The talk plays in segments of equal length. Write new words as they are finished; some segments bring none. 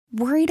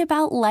Worried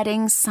about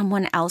letting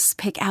someone else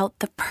pick out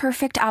the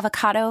perfect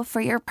avocado for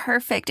your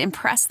perfect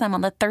impress them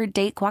on the third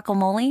date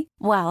guacamole?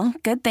 Well,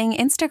 good thing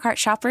Instacart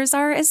shoppers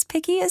are as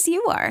picky as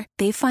you are.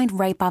 They find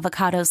ripe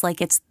avocados like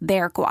it's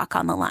their guac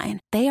on the line.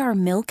 They are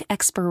milk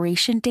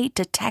expiration date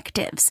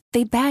detectives.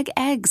 They bag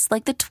eggs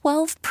like the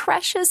 12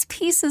 precious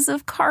pieces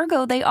of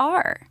cargo they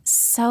are.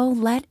 So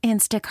let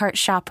Instacart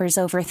shoppers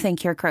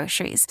overthink your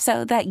groceries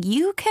so that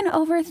you can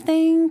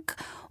overthink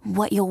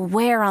what you'll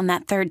wear on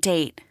that third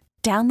date.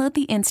 Download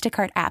the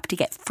Instacart app to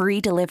get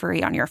free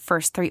delivery on your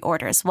first 3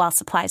 orders while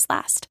supplies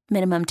last.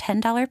 Minimum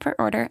 $10 per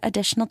order.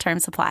 Additional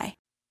terms apply.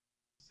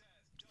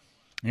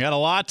 We got a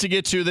lot to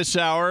get to this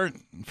hour.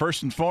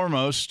 First and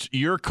foremost,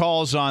 your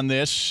calls on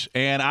this.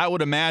 And I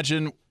would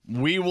imagine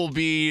we will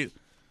be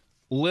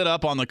lit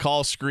up on the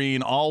call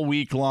screen all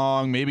week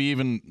long, maybe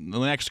even the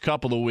next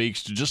couple of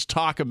weeks, to just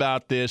talk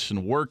about this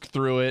and work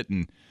through it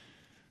and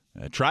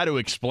try to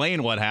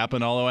explain what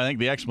happened, although I think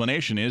the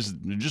explanation is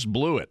they just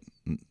blew it.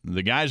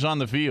 The guy's on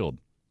the field.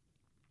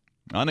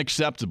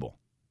 Unacceptable.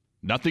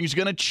 Nothing's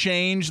going to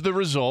change the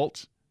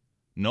result.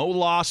 No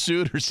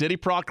lawsuit or city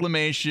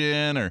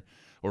proclamation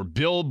or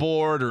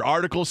billboard or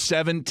Article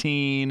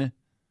 17.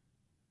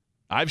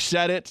 I've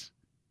said it.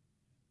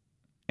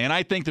 And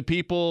I think the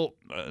people,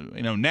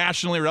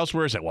 nationally or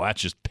elsewhere say, well,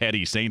 that's just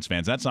petty Saints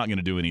fans. That's not going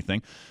to do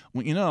anything.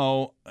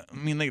 Well,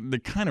 they're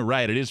kind of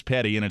right. It is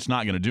petty, and it's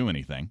not going to do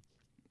anything.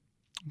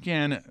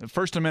 Again,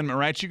 First Amendment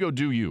rights, you go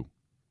do you.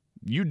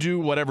 You do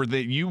whatever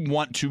you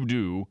want to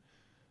do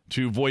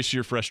to voice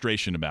your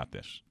frustration about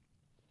this.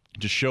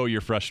 Just show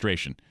your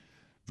frustration.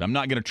 I'm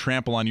not going to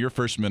trample on your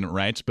First Amendment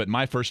rights, but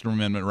my First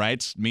Amendment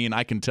rights mean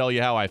I can tell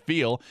you how I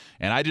feel,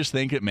 and I just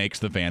think it makes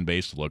the fan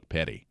base look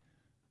petty.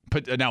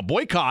 But now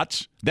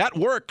boycotts, that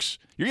works.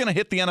 You're going to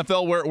hit the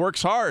NFL where it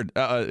works hard,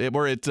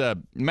 where it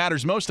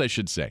matters most, I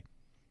should say.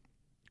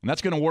 And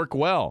that's going to work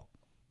well.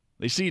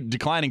 They see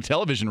declining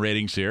television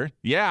ratings here.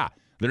 Yeah,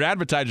 their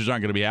advertisers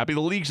aren't going to be happy. The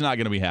league's not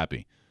going to be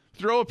happy.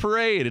 Throw a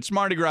parade. It's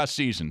Mardi Gras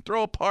season.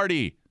 Throw a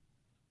party.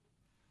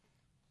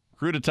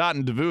 Crew to Tot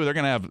and DeVue, they're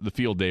going to have the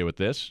field day with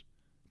this.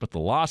 But the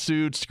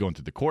lawsuits, going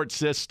through the court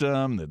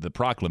system, the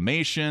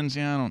proclamations,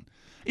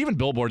 even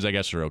billboards, I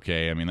guess, are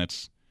okay.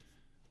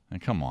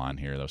 Come on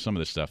here, though. Some of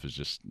this stuff is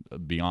just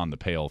beyond the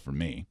pale for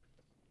me.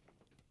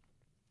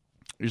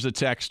 Here's a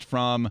text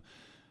from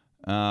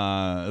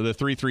the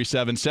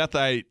 337. Seth,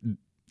 I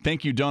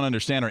think you don't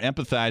understand or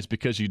empathize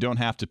because you don't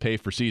have to pay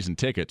for season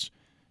tickets.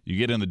 You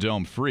get in the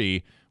dome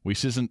free. We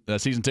season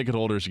ticket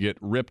holders get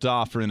ripped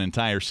off for an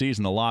entire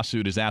season. The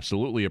lawsuit is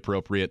absolutely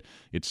appropriate.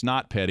 It's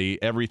not petty.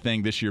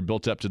 Everything this year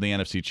built up to the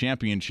NFC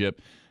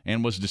Championship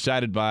and was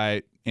decided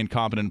by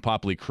incompetent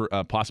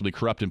and possibly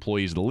corrupt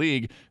employees of the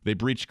league. They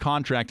breached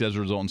contract as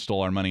a result and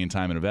stole our money and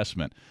time and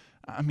investment.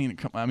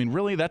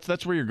 Really?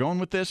 That's where you're going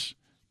with this?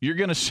 You're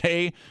going to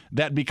say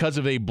that because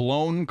of a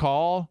blown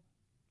call?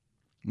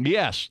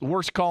 Yes,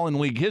 worst call in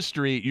league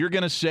history. You're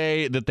going to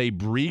say that they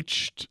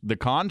breached the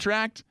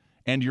contract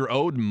and you're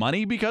owed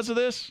money because of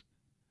this?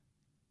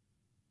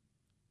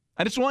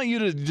 I just want you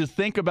to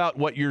think about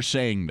what you're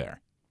saying there.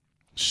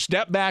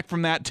 Step back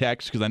from that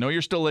text, because I know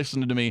you're still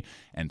listening to me,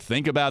 and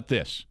think about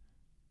this.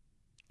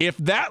 If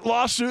that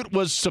lawsuit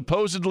was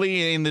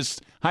supposedly in this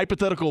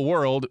hypothetical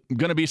world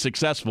going to be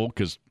successful,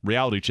 because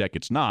reality check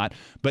it's not,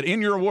 but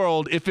in your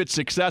world, if it's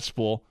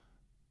successful,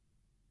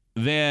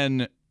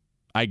 then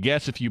I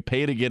guess if you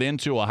pay to get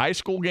into a high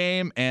school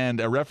game and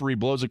a referee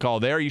blows a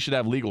call there, you should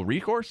have legal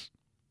recourse?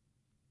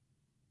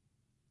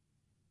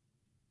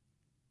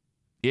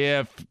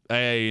 If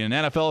an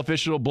NFL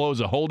official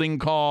blows a holding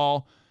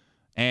call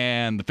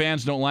and the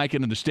fans don't like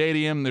it in the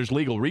stadium, there's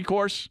legal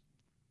recourse?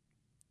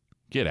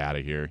 Get out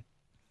of here.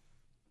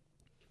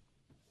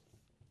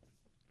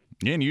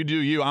 And you do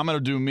you, I'm going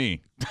to do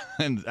me.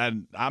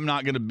 And I'm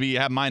not going to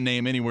have my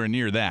name anywhere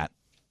near that.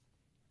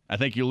 I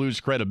think you lose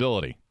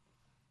credibility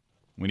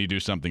when you do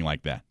something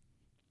like that.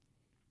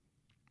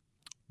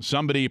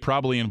 Somebody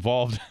probably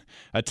involved,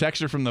 a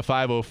texter from the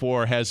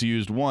 504 has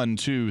used 1,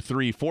 2,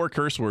 3, 4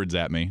 curse words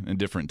at me in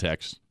different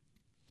texts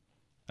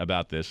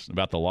about this,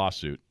 about the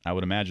lawsuit. I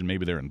would imagine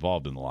maybe they're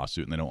involved in the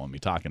lawsuit and they don't want me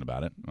talking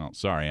about it. Well,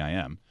 sorry, I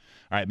am.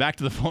 All right, back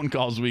to the phone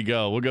calls we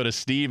go. We'll go to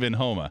Steve in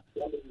Homa.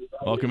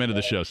 Welcome into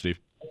the show, Steve.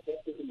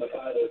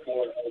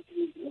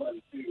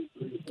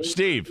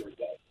 Steve.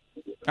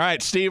 All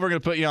right, Steve, we're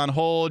going to put you on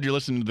hold. You're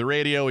listening to the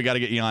radio. We got to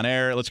get you on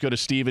air. Let's go to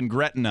Steve in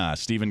Gretna.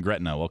 Steve in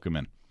Gretna, welcome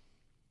in.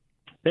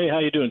 Hey, how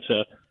you doing,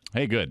 Seth?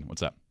 Hey, good.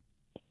 What's up?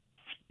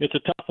 It's a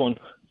tough one,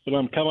 but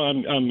I'm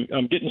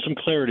getting some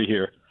clarity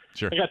here.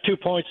 Sure. I got 2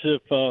 points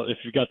if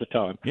you got the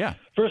time. Yeah.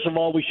 First of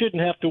all, we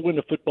shouldn't have to win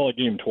a football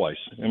game twice.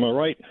 Am I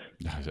right?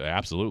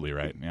 Absolutely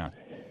right. Yeah.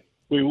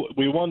 We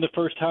won the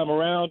first time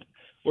around.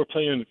 We're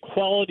playing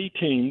quality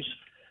teams.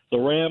 The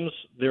Rams,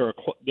 they're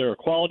a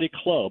quality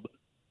club.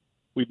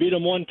 We beat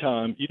them one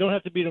time. You don't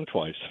have to beat them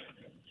twice.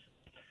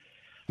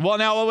 Well,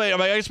 now, wait,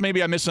 I guess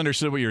maybe I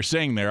misunderstood what you were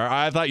saying there.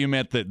 I thought you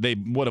meant that they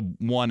would have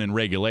won in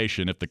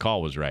regulation if the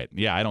call was right.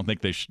 Yeah, I don't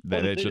think they should.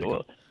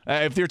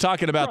 If you're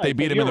talking about Right, they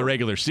beat but them in the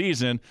regular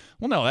season,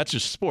 well, no, that's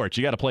just sports.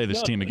 You got to play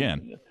this team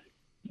again.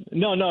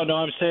 No.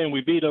 I'm saying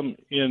we beat them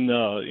in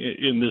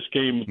this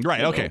game.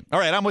 Right. Okay. All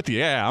right. I'm with you.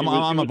 Yeah. I'm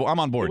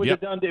on board.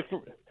 Yep.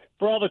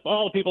 For all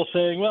the people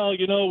saying, well,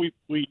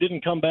 we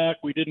didn't come back,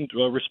 we didn't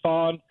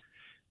respond.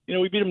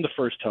 We beat them the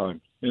first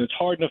time, and it's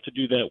hard enough to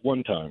do that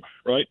one time,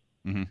 right?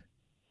 Mm-hmm.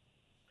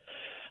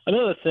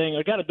 Another thing,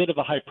 I got a bit of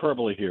a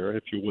hyperbole here,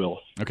 if you will.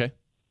 Okay.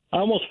 I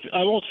almost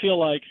feel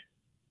like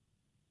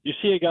you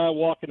see a guy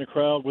walk in a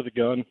crowd with a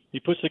gun. He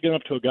puts the gun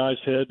up to a guy's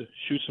head,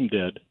 shoots him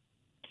dead.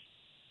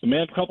 The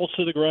man crumples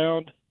to the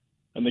ground,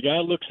 and the guy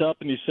looks up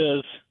and he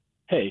says,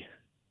 "Hey,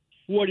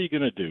 what are you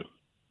going to do?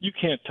 You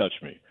can't touch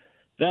me."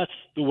 That's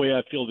the way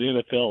I feel the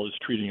NFL is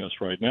treating us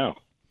right now.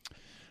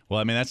 Well,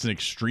 I mean, that's an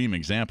extreme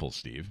example,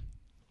 Steve.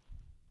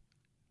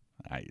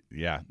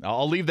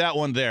 I'll leave that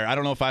one there. I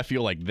don't know if I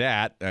feel like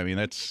that. I mean,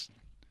 I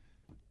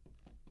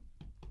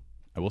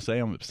will say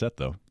I'm upset,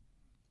 though.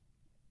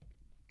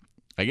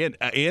 Again,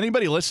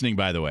 anybody listening,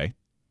 by the way,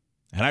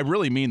 and I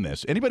really mean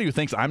this, anybody who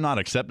thinks I'm not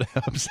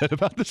upset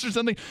about this or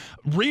something,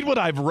 read what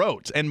I've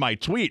wrote and my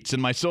tweets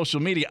and my social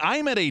media.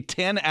 I'm at a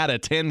 10 out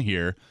of 10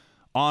 here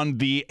on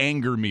the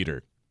anger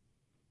meter.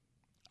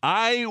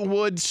 I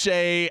would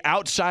say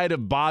outside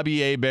of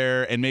Bobby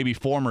Hebert and maybe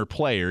former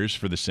players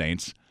for the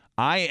Saints,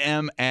 I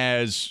am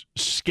as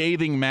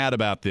scathing mad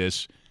about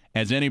this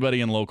as anybody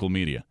in local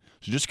media.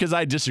 So just because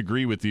I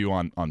disagree with you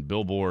on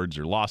billboards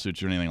or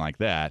lawsuits or anything like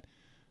that,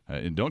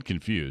 don't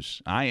confuse.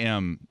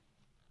 I've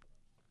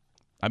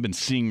been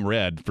seeing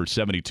red for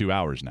 72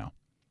 hours now.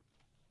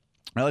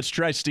 Now let's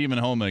try Steve in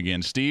Homa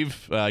again.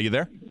 Steve, you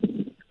there?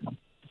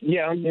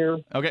 Yeah, I'm here.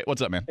 Okay,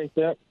 what's up, man? Hey,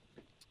 Seth.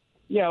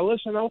 Yeah,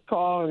 listen, I'm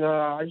calling.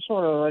 I just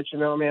want to let you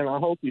know, man, I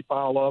hope you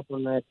follow up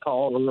on that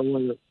call on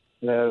the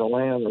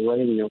Atlanta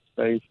radio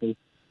station.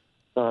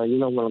 You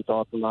know what I'm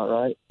talking about,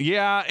 right?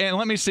 Yeah, and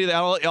let me see that.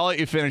 I'll let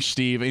you finish,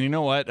 Steve. And you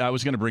know what? I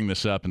was going to bring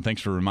this up, and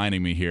thanks for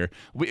reminding me here.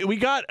 We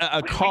got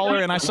a caller,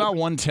 and I saw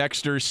one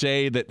texter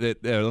say that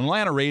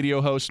Atlanta radio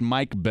host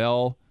Mike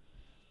Bell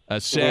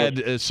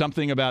said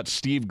something about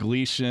Steve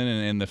Gleason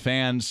and the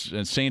fans.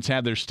 Saints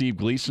had their Steve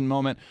Gleason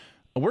moment.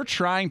 We're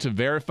trying to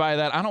verify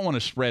that. I don't want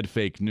to spread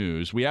fake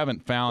news. We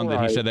haven't found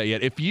that he said that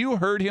yet. If you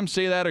heard him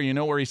say that or you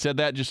know where he said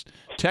that, just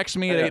text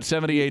me at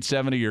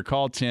 870-870 or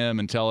call Tim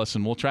and tell us,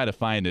 and we'll try to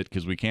find it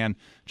because we can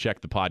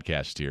check the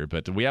podcast here.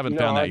 But we haven't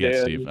found that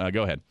yet, Steve.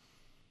 Go ahead.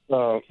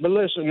 But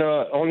listen,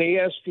 on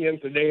ESPN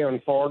today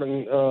on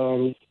Pardon,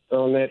 on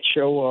that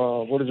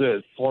show, what is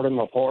it, Pardon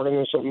My Pardon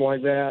or something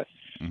like that,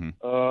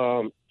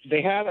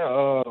 they had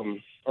a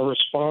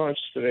response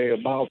today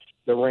about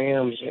the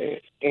Rams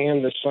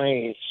and the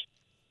Saints.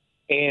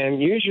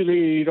 And usually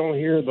you don't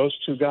hear those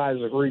two guys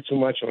agree too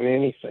much on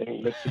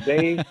anything. But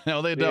today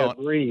no, they don't.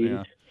 Agreed.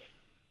 Yeah.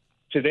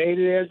 Today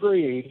they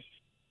agreed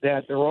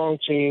that the wrong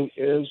team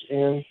is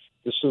in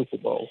the Super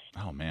Bowl.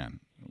 Oh, man.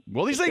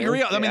 Well, at least they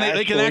agree. I mean,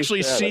 they can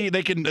actually see,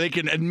 they can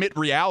admit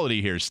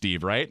reality here,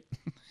 Steve, right?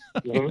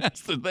 I mean,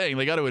 that's the thing.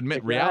 They got to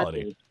admit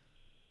reality.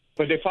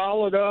 But they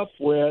followed up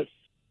with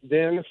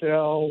the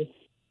NFL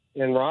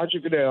and Roger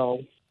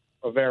Goodell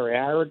are very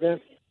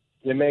arrogant.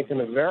 They're making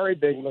a very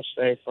big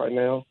mistake right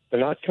now. They're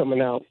not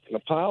coming out and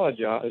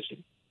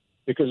apologizing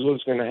because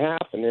what's going to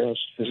happen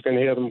is going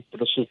to hit them for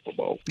the Super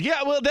Bowl.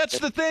 Yeah, well, that's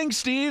the thing,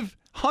 Steve.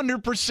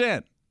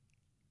 100%.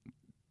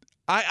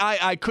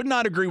 I could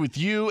not agree with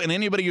you and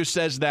anybody who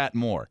says that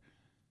more.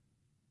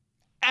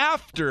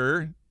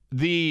 After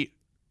the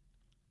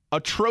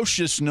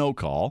atrocious no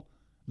call,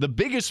 the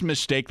biggest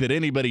mistake that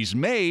anybody's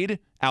made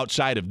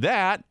outside of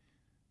that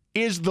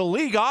is the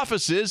league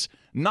offices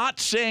not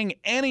saying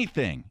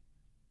anything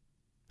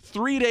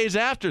 3 days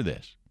after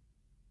this.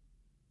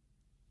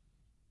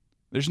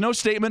 There's no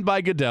statement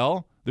by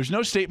Goodell. There's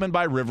no statement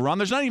by Riveron.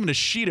 There's not even a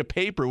sheet of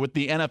paper with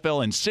the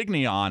NFL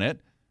insignia on it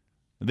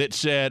that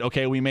said,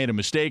 okay, we made a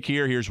mistake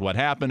here. Here's what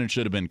happened. It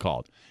should have been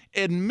called.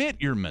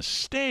 Admit your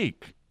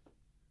mistake.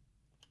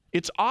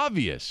 It's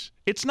obvious.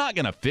 It's not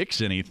going to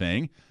fix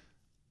anything,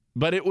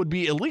 but it would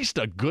be at least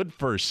a good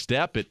first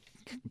step at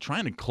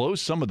trying to close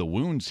some of the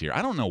wounds here.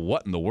 I don't know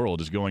what in the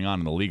world is going on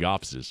in the league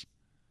offices.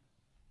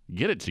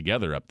 Get it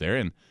together up there.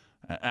 And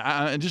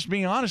just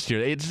being honest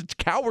here, it's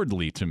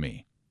cowardly to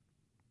me.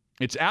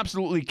 It's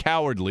absolutely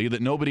cowardly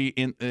that nobody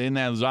in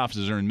those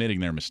offices are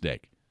admitting their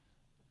mistake.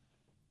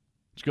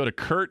 Let's go to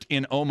Kurt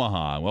in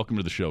Omaha. Welcome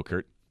to the show,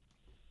 Kurt.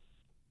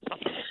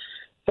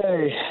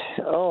 Hey,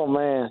 oh,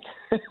 man.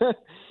 It's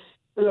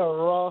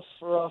a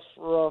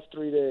rough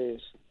 3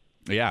 days.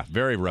 Yeah,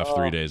 very rough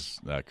 3 days,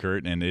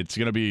 Kurt. And it's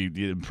going to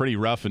be pretty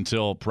rough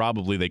until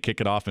probably they kick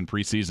it off in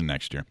preseason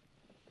next year.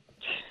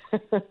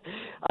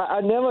 I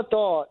never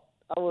thought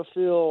I would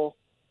feel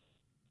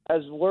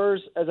as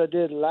worse as I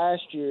did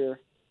last year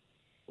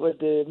with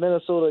the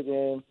Minnesota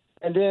game,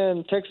 and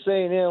then Texas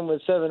A&M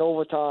with 7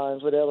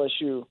 overtimes with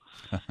LSU.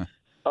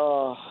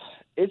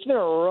 It's been a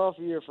rough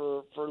year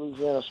for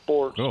Louisiana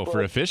sports. Oh,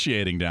 for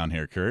officiating down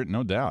here, Kurt,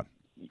 no doubt.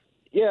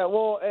 Yeah,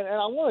 well, and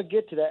I want to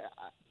get to that.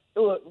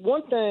 Look,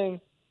 one thing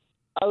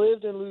I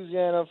lived in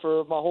Louisiana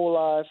for my whole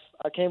life.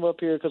 I came up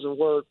here because of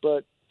work,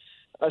 but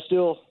I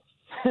still,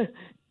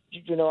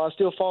 I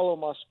still follow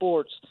my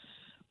sports.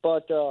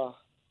 But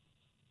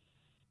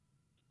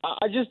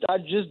I just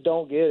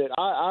don't get it.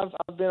 I've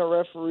been a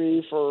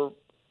referee for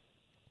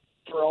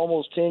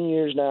almost 10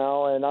 years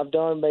now, and I've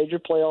done major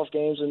playoff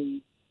games,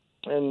 and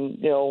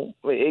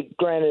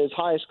granted it's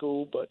high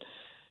school, but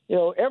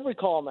every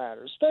call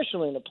matters,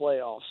 especially in the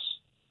playoffs.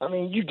 I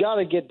mean, you got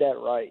to get that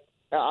right.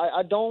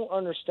 I don't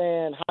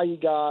understand how you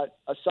got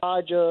a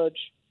side judge,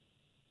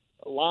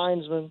 a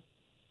linesman,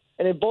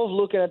 and they're both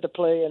looking at the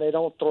play and they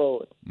don't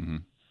throw it. Mm-hmm.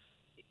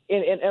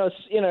 In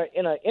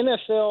an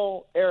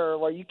NFL era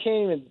where you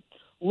can't even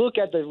look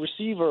at the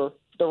receiver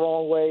the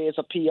wrong way, it's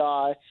a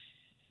PI,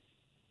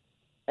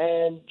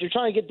 and you're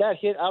trying to get that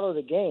hit out of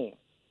the game,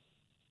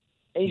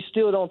 and you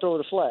still don't throw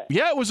the flag.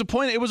 Yeah, it was a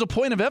point. It was a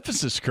point of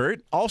emphasis,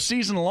 Kurt, all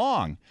season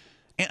long.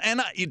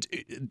 And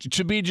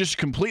to be just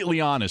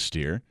completely honest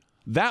here,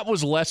 that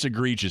was less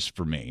egregious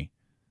for me.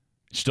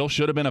 Still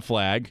should have been a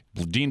flag.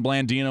 Dean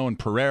Blandino and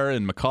Pereira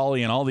and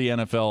McCauley and all the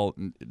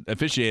NFL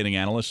officiating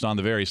analysts on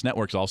the various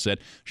networks all said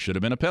should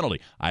have been a penalty.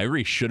 I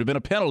agree, should have been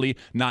a penalty,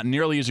 not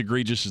nearly as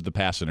egregious as the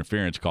pass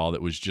interference call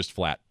that was just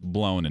flat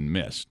blown and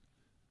missed.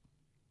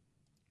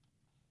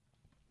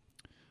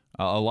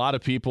 Not a lot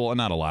of people,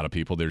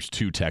 there's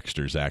two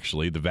texters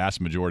actually. The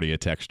vast majority of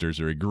texters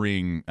are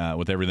agreeing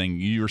with everything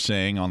you're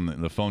saying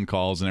on the phone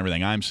calls and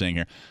everything I'm saying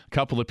here. A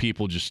couple of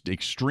people just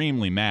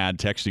extremely mad,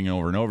 texting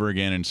over and over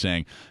again and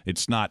saying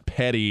it's not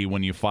petty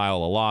when you file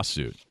a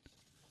lawsuit,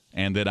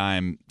 and that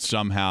I'm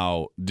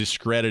somehow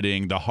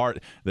discrediting the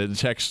heart. The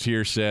text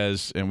here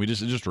says, and we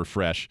just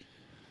refresh.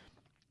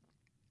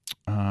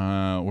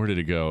 Where did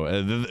it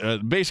go?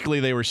 Basically,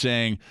 they were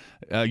saying,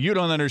 you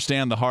don't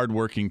understand the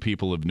hardworking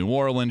people of New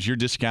Orleans. You're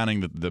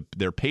discounting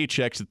their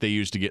paychecks that they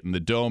use to get in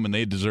the dome, and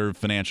they deserve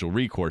financial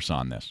recourse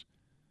on this.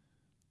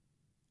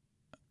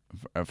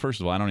 First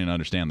of all, I don't even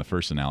understand the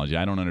first analogy.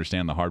 I don't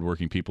understand the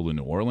hardworking people in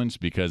New Orleans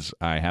because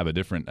I have a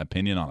different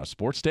opinion on a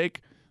sports take.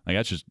 Like,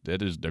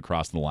 that is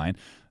across the line.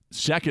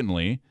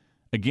 Secondly,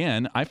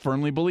 again, I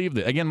firmly believe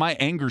that. Again, my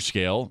anger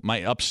scale,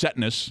 my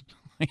upsetness,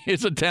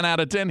 is a 10 out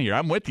of 10 here.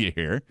 I'm with you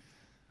here.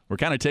 We're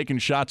kind of taking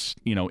shots,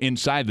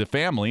 inside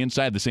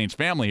the Saints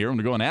family here, when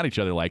we're going at each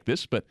other like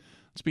this. But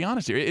let's be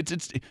honest here.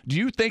 Do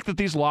you think that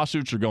these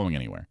lawsuits are going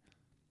anywhere?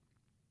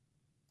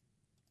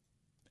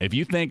 If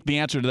you think the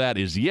answer to that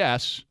is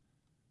yes,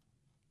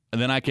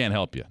 then I can't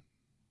help you,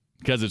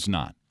 because it's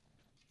not.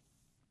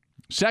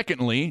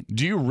 Secondly,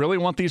 do you really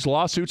want these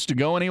lawsuits to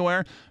go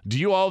anywhere? Do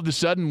you all of a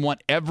sudden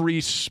want every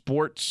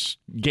sports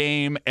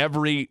game,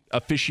 every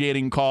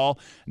officiating call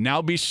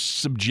now be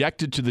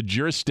subjected to the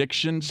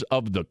jurisdictions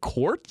of the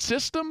court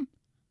system?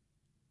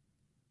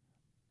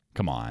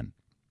 Come on.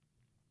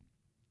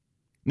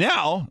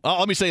 Now,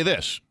 let me say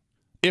this.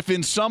 If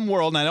in some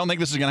world, and I don't think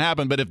this is going to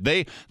happen, but if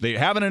they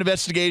have an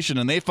investigation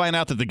and they find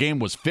out that the game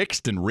was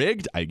fixed and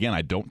rigged, again,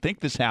 I don't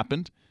think this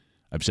happened.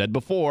 I've said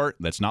before,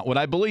 that's not what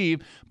I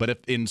believe. But if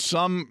in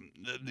some,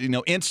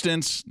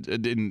 instance,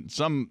 in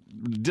some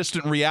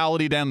distant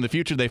reality down in the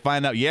future, they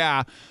find out,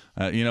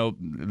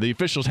 the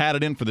officials had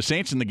it in for the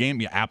Saints in the game,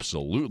 yeah,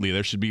 absolutely,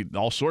 there should be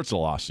all sorts of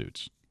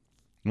lawsuits.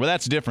 Well,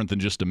 that's different than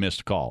just a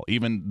missed call.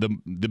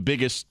 Even the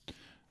biggest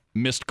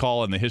missed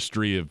call in the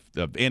history of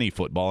any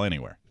football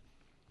anywhere.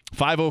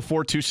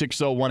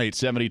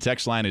 504-260-1870.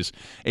 Text line is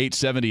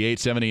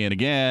 870-870. And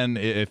again,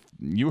 if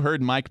you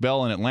heard Mike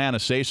Bell in Atlanta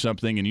say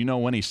something and you know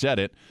when he said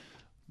it,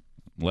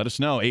 let us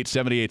know.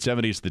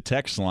 870-870 is the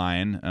text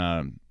line.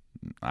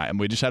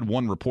 We just had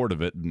one report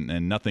of it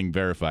and nothing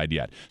verified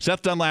yet.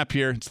 Seth Dunlap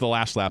here. It's the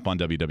last lap on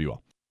WWL.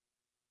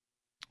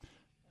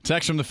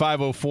 Text from the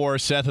 504.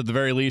 Seth, at the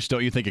very least,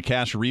 don't you think a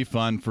cash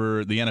refund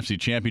for the NFC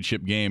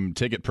Championship game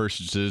ticket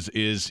purchases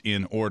is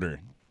in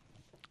order?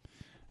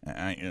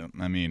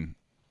 I mean,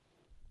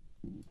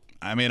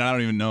 I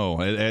don't even know.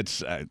 I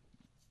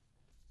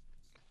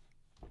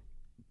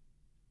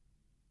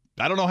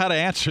don't know how to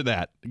answer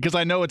that because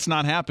I know it's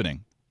not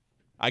happening.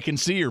 I can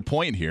see your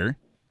point here.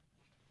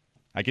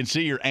 I can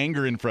see your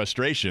anger and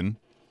frustration.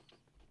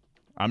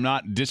 I'm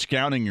not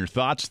discounting your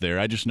thoughts there.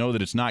 I just know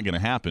that it's not going to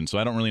happen, so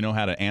I don't really know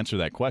how to answer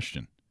that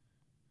question.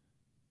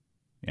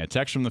 Yeah,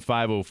 text from the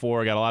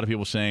 504. I got a lot of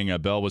people saying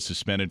Bell was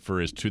suspended for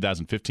his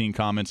 2015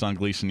 comments on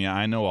Gleason. Yeah,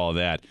 I know all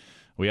that.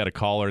 We had a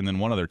caller and then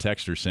one other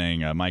texter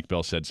saying Mike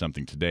Bell said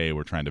something today.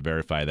 We're trying to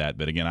verify that.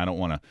 But again, I don't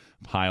want to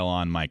pile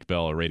on Mike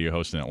Bell, a radio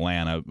host in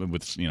Atlanta,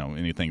 with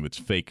anything that's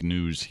fake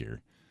news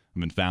here. I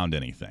haven't found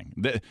anything.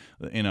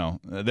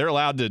 They're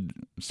allowed to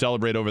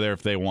celebrate over there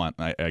if they want,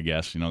 I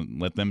guess.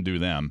 Let them do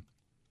them.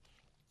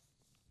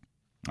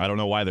 I don't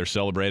know why they're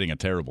celebrating a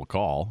terrible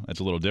call.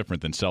 That's a little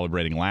different than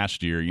celebrating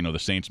last year, the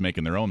Saints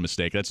making their own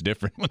mistake. That's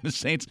different when the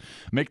Saints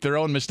make their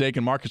own mistake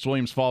and Marcus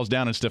Williams falls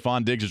down and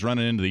Stephon Diggs is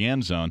running into the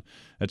end zone.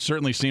 That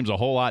certainly seems a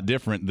whole lot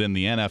different than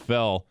the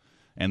NFL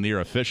and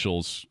their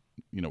officials,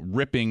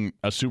 ripping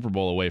a Super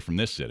Bowl away from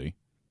this city.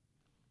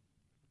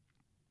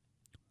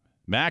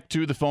 Back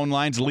to the phone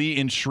lines. Lee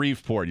in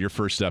Shreveport. You're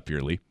first up here,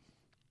 Lee.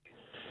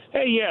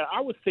 Hey, yeah,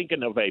 I was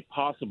thinking of a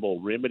possible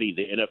remedy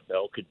the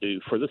NFL could do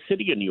for the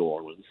city of New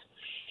Orleans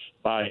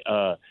by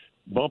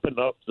bumping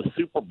up the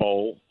Super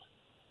Bowl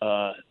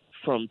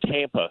from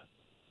Tampa,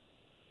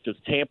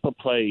 because Tampa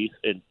plays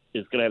and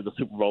is going to have the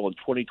Super Bowl in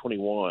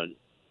 2021.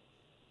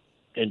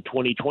 In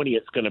 2020,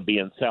 it's going to be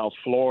in South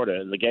Florida,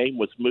 and the game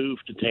was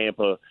moved to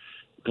Tampa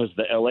because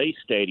the LA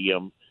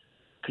stadium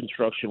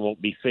construction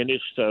won't be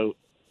finished. So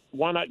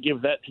why not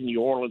give that to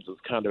New Orleans as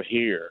kind of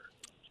here?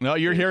 No,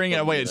 you're hearing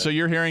it. Wait, so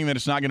you're hearing that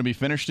it's not going to be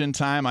finished in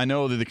time? I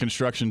know that the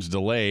construction's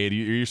delayed.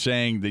 You're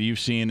saying that you've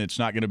seen it's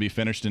not going to be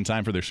finished in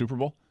time for their Super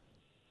Bowl?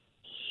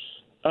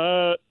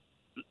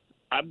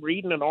 I'm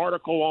reading an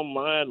article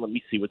online. Let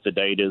me see what the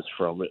date is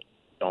from it.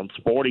 On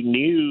Sporting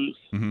News,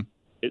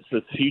 It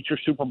says future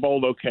Super Bowl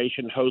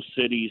location host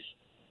cities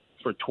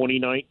for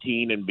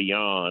 2019 and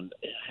beyond.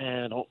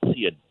 I don't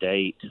see a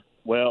date.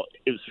 Well,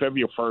 it was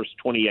February 1st,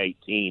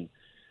 2018.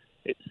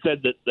 It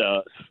said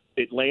that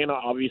Atlanta,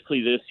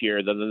 obviously, this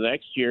year. Then the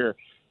next year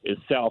is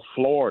South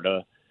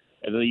Florida.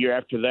 And then the year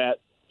after that,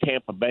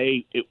 Tampa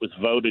Bay, it was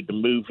voted to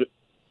move it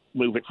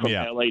from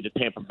L.A. to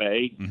Tampa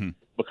Bay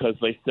because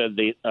they said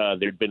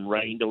there'd been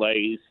rain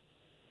delays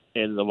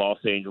in the Los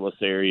Angeles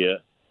area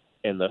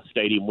and the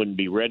stadium wouldn't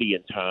be ready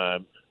in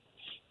time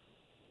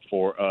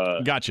for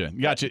Gotcha.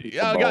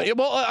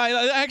 Well,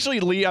 actually,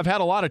 Lee, I've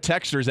had a lot of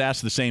texters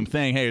ask the same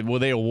thing. Hey, will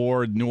they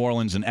award New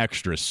Orleans an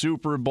extra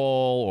Super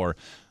Bowl? Or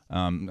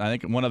I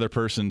think one other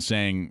person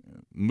saying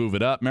move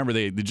it up. Remember,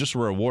 they just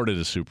were awarded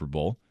a Super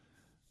Bowl.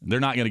 They're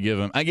not going to give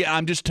them.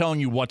 I'm just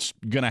telling you what's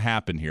going to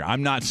happen here.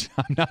 I'm not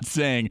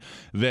saying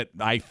that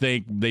I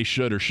think they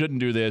should or shouldn't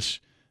do this.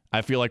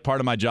 I feel like part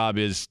of my job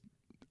is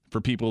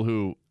for people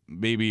who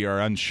maybe are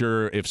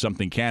unsure if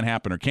something can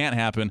happen or can't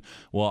happen.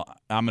 Well,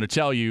 I'm going to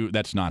tell you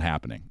that's not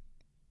happening.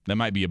 That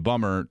might be a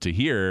bummer to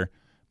hear,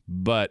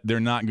 but they're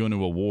not going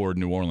to award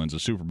New Orleans a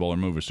Super Bowl or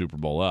move a Super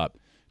Bowl up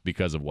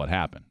because of what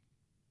happened.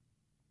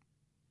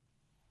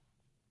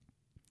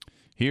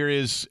 Here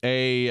is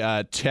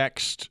a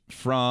text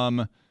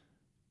from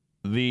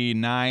the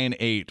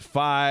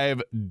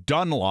 985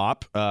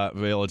 Dunlop.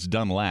 Well, it's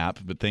Dunlap,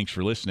 but thanks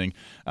for listening.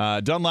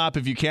 Dunlop,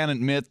 if you can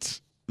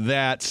admit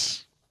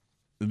that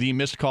the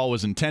missed call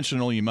was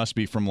intentional, you must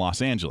be from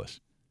Los Angeles.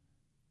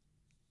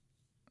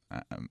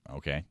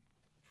 Okay.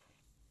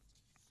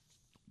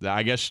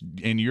 I guess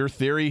in your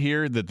theory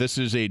here that this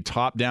is a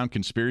top-down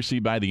conspiracy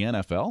by the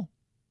NFL?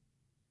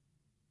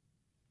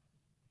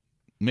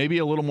 Maybe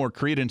a little more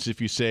credence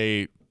if you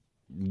say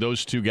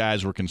those two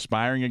guys were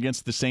conspiring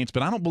against the Saints,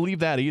 but I don't believe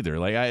that either.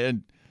 Like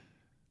I'd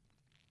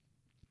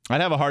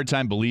have a hard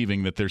time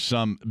believing that there's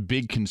some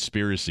big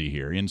conspiracy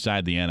here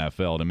inside the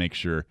NFL to make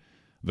sure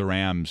the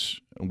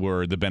Rams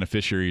were the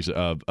beneficiaries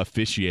of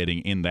officiating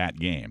in that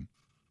game.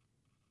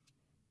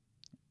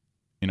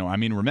 You know, I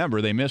mean,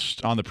 remember, they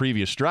missed on the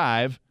previous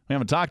drive. We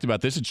haven't talked about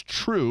this. It's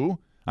true.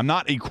 I'm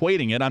not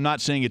equating it. I'm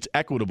not saying it's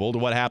equitable to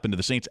what happened to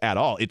the Saints at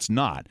all. It's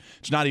not.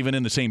 It's not even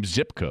in the same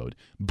zip code.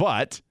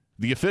 But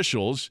the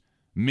officials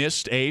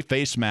missed a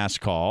face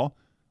mask call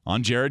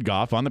on Jared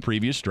Goff on the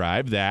previous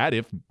drive that,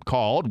 if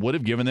called, would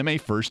have given them a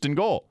 1st and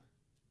goal.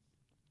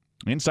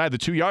 Inside the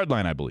 2-yard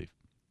line, I believe.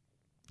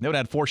 They would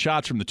have had 4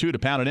 shots from the 2 to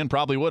pound it in,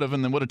 probably would have,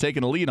 and then would have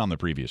taken a lead on the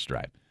previous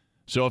drive.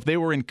 So if they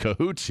were in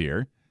cahoots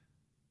here,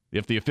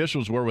 if the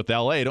officials were with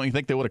L.A., don't you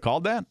think they would have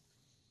called that?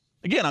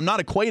 Again, I'm not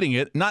equating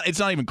it. It's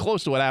not even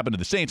close to what happened to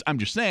the Saints. I'm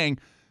just saying,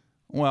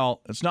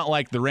 well, it's not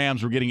like the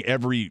Rams were getting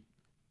every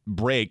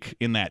break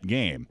in that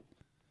game.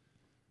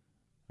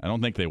 I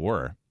don't think they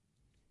were.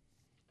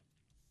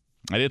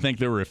 I did think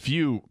there were a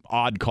few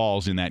odd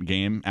calls in that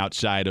game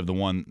outside of the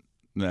one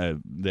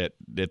that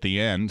at the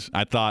end.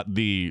 I thought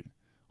the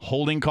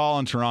holding call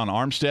on Teron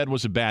Armstead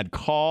was a bad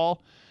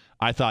call.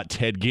 I thought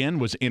Ted Ginn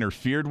was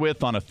interfered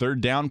with on a 3rd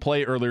down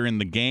play earlier in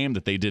the game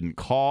that they didn't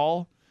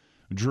call.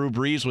 Drew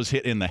Brees was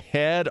hit in the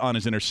head on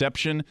his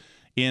interception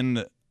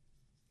in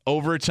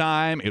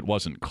overtime. It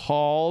wasn't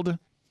called.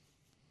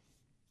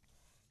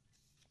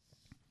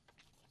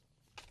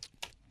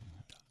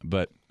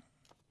 But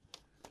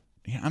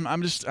yeah,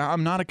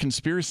 I'm not a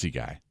conspiracy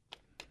guy.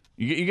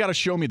 You got to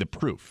show me the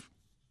proof.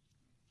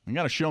 You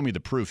got to show me the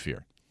proof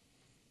here.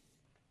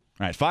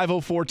 All right,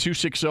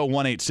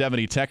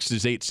 504-260-1870. Text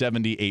is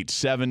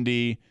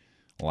 870-870.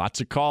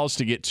 Lots of calls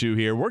to get to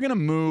here. We're going to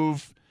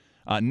move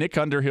Nick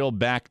Underhill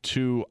back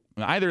to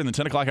either in the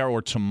 10 o'clock hour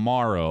or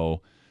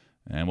tomorrow,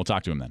 and we'll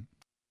talk to him then.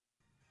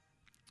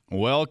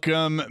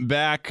 Welcome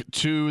back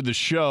to the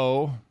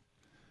show.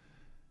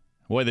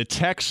 Boy, the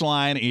text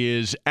line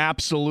is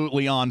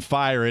absolutely on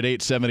fire at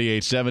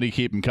 870-870.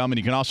 Keep them coming.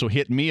 You can also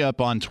hit me up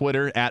on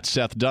Twitter at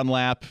Seth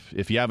Dunlap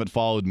if you haven't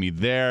followed me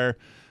there.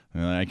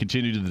 I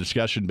continue the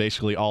discussion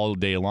basically all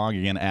day long,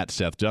 again, at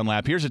Seth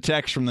Dunlap. Here's a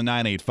text from the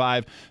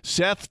 985.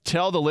 Seth,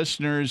 tell the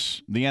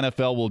listeners the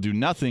NFL will do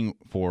nothing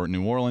for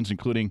New Orleans,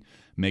 including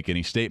make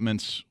any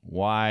statements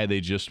why they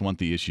just want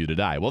the issue to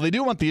die. Well, they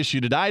do want the issue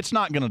to die. It's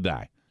not going to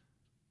die.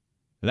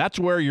 That's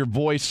where your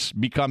voice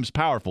becomes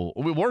powerful.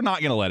 We're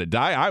not going to let it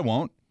die. I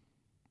won't.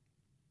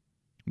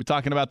 Been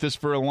talking about this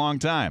for a long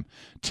time.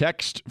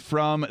 Text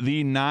from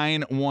the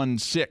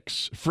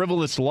 916.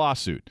 Frivolous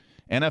lawsuit.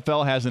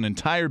 NFL has an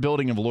entire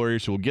building of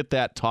lawyers who will get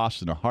that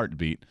tossed in a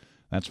heartbeat.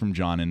 That's from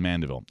John in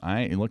Mandeville.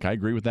 I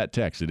agree with that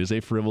text. It is a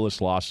frivolous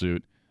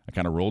lawsuit. I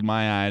kind of rolled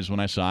my eyes when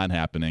I saw it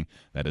happening.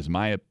 That is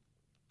my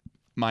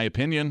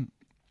opinion.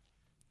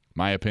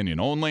 My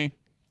opinion only.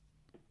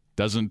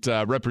 Doesn't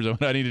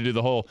represent, I need to do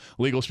the whole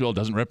legal spiel.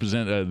 Doesn't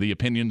represent the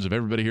opinions of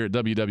everybody here at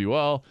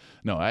WWL.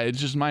 No, it's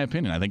just my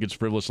opinion. I think it's a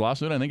frivolous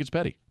lawsuit. I think it's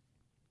petty.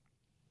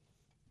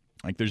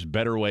 There's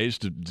better ways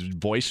to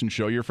voice and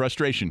show your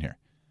frustration here.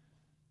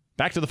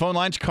 Back to the phone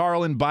lines.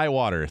 Carl in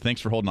Bywater.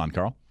 Thanks for holding on,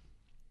 Carl.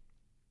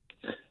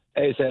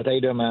 Hey, Seth. How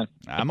you doing, man?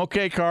 I'm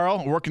okay,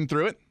 Carl. Working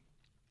through it.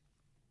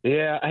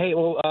 Yeah. Hey,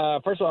 well,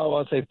 first of all, I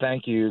want to say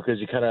thank you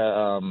because you kind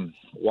of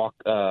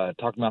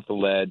talking off the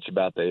ledge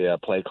about the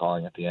play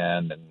calling at the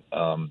end,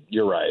 and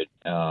you're right.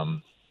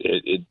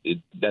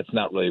 That's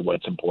not really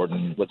what's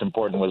important. What's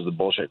important was the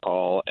bullshit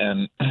call.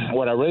 And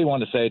what I really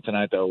wanted to say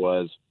tonight, though,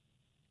 was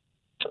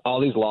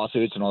all these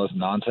lawsuits and all this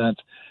nonsense.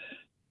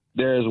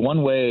 There is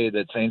one way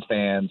that Saints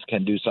fans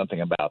can do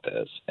something about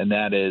this, and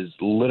that is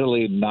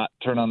literally not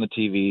turn on the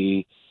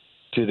TV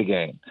to the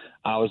game.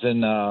 I was in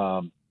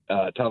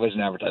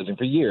television advertising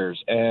for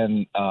years,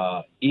 and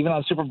even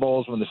on Super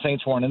Bowls, when the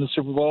Saints weren't in the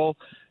Super Bowl,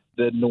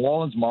 the New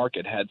Orleans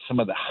market had some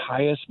of the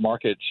highest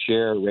market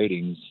share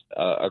ratings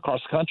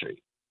across the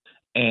country.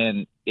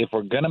 And if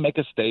we're going to make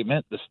a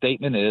statement, the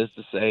statement is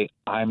to say,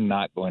 I'm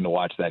not going to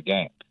watch that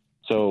game.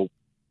 So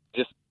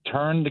just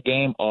turn the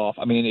game off.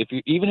 I mean,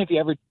 even if you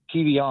have your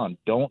TV on,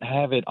 don't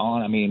have it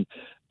on. I mean,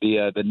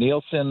 the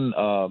Nielsen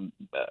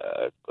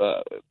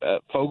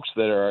folks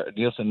that are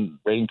Nielsen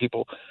rating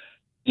people,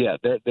 yeah,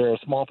 they're a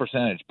small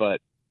percentage, but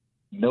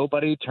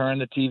nobody turn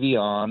the TV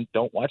on,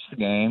 don't watch the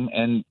game,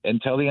 and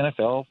tell the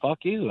NFL, fuck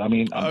you. I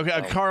mean,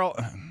 okay, Carl.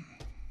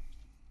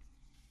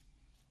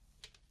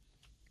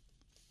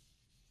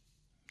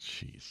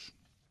 Jeez.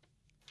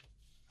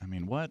 I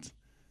mean, what?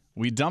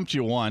 We dumped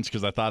you once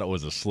because I thought it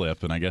was a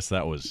slip, and I guess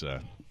that was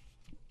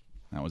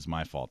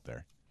my fault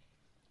there.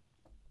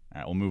 All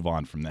right, we'll move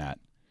on from that.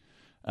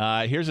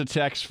 Here's a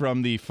text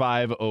from the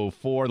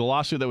 504. The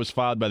lawsuit that was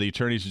filed by the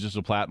attorneys is just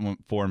a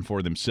platform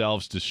for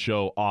themselves to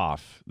show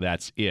off.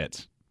 That's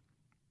it.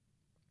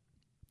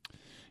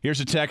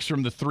 Here's a text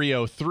from the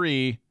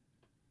 303.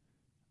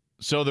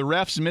 So the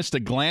refs missed a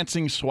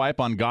glancing swipe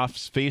on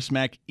Goff's face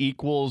mask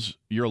equals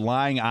your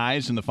lying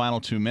eyes in the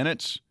final 2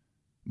 minutes.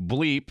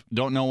 Bleep,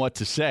 don't know what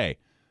to say.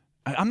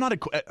 I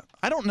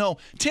don't know.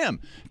 Tim,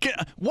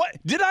 what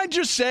did I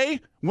just say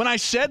when I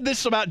said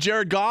this about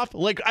Jared Goff?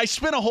 I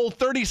spent a whole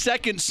 30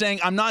 seconds saying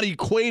I'm not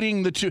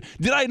equating the two.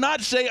 Did I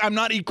not say I'm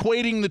not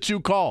equating the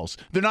two calls?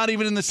 They're not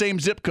even in the same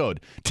zip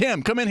code.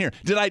 Tim, come in here.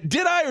 Did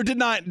I or did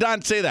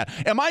not say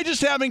that? Am I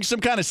just having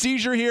some kind of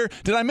seizure here?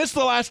 Did I miss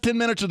the last 10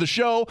 minutes of the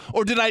show?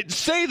 Or did I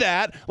say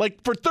that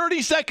for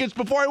 30 seconds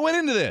before I went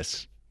into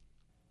this?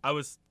 I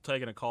was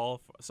taking a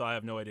call, so I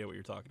have no idea what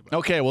you're talking about.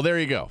 Okay, well, there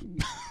you go.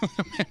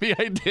 Maybe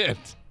I did.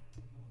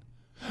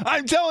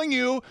 I'm telling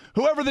you,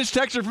 whoever this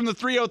texter from the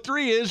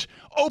 303 is,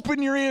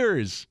 open your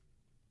ears.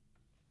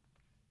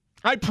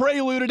 I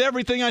preluded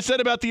everything I said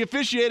about the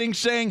officiating,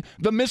 saying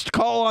the missed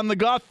call on the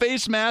Goff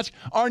face mask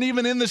aren't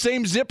even in the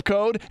same zip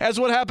code as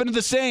what happened to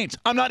the Saints.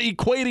 I'm not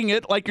equating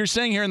it like you're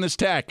saying here in this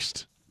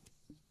text.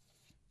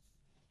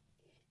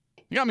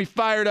 You got me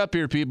fired up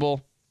here,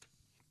 people.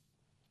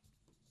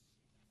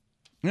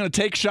 You're going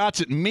to take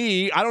shots at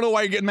me. I don't know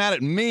why you're getting mad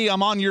at me.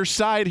 I'm on your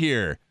side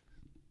here.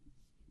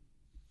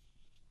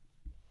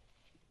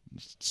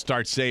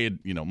 Start saying,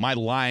 my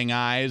lying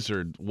eyes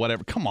or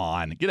whatever. Come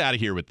on. Get out of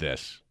here with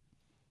this.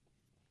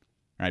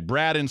 All right,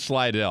 Brad in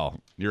Slidell.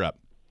 You're up.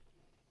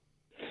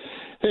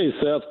 Hey,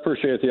 Seth.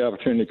 Appreciate the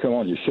opportunity to come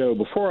on your show.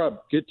 Before I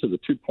get to the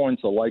 2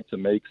 points I'd like to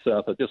make,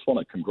 Seth, I just want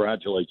to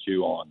congratulate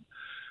you on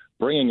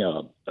bringing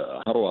a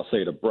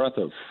breath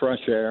of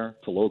fresh air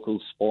to local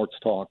sports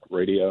talk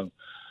radio.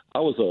 I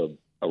was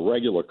a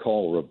regular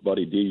caller of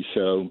Buddy D's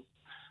show.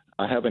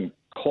 I haven't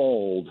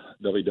called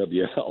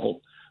WWL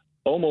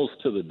almost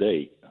to the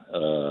date.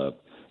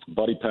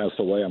 Buddy passed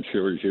away, I'm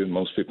sure, as you and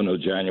most people know,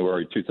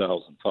 January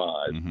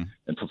 2005. Mm-hmm.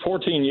 And for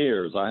 14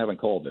 years, I haven't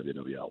called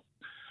WWL.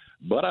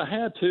 But I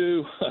had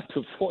to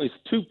voice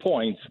 2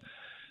 points.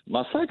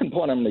 My second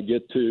point I'm going to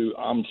get to,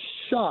 I'm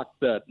shocked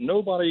that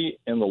nobody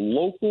in the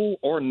local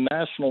or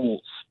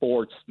national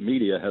sports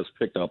media has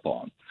picked up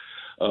on.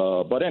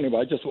 But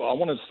anyway, I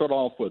wanted to start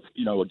off with,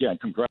 again,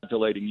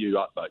 congratulating you.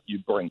 You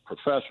bring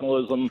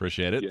professionalism.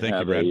 Appreciate it. You Thank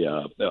have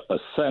you, Brad. a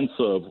sense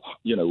of,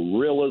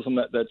 realism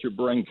that you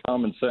bring,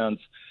 common sense.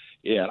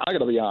 Yeah, and I got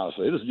to be honest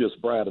with you, this is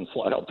just Brad and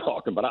Slidell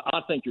talking, but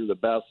I think you're the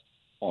best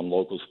on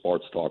local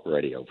sports talk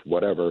radio,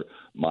 whatever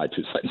my 2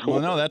 cents. Well,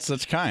 no,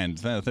 that's kind.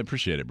 I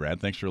appreciate it,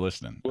 Brad. Thanks for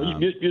listening. Well,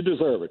 you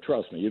deserve it.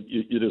 Trust me,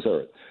 you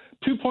deserve it.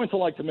 2 points I'd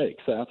like to make,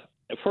 Seth.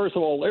 First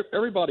of all,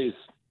 everybody's,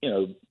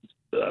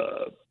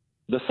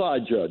 the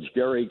side judge,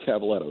 Gary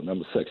Cavaletto,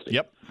 number 60.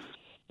 Yep.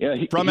 Yeah,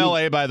 from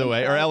L.A., by the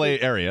way, or L.A.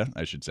 area,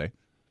 I should say.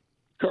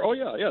 Oh,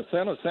 yeah.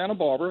 Santa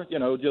Barbara,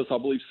 just, I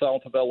believe,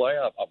 south of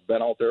L.A. I've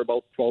been out there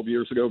about 12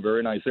 years ago.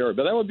 Very nice area.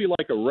 But that would be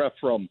like a ref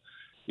from,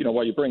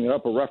 while you bring it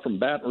up, a ref from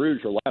Baton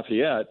Rouge or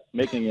Lafayette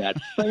making that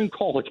same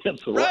call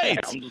against the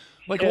Rams.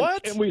 Like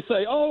what? And we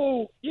say,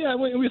 oh,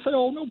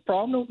 no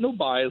problem, no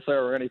bias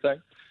there or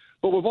anything.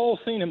 But we've all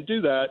seen him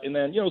do that. And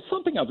then,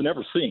 something I've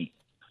never seen.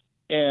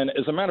 And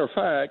as a matter of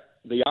fact,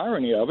 the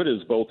irony of it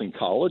is both in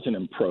college and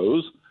in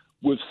pros,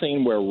 we've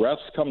seen where refs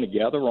come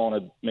together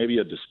on maybe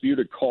a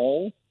disputed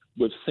call.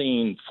 We've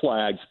seen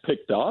flags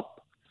picked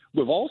up.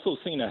 We've also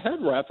seen a head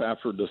ref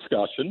after a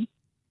discussion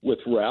with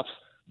refs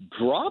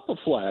drop a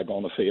flag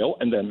on the field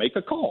and then make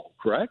a call,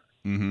 correct?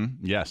 Mm-hmm.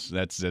 Yes,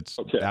 that's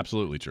okay.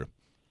 Absolutely true.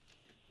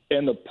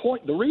 And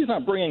the reason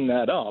I'm bringing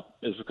that up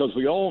is because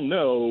we all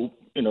know,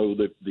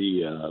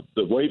 the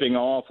waving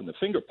off and the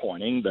finger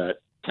pointing that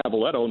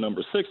Cavaletto,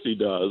 number 60,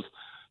 does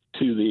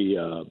to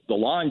the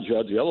line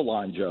judge, the other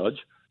line judge,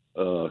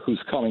 who's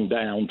coming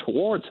down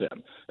towards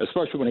him,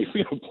 especially when he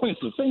points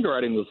the finger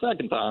at him the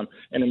second time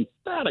and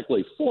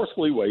emphatically,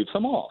 forcefully waves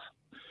him off.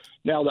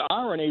 Now, the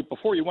irony,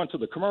 before you went to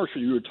the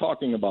commercial, you were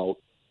talking about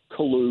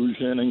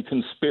collusion and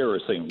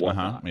conspiracy and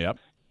whatnot. Yep.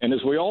 And as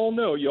we all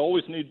know, you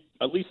always need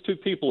at least two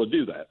people to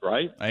do that,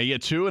 right? You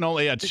get two, and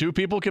only two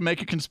people can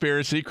make a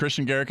conspiracy.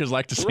 Christian Garrick has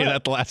liked to say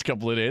that the last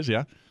couple of days,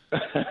 yeah.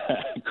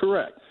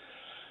 Correct.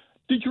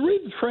 Did you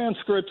read the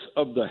transcripts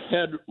of the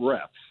head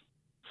refs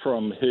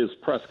from his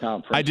press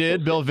conference? I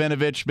did. Bill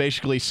Vinovich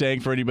basically saying,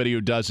 for anybody who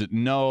doesn't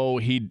know,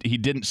 he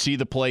didn't see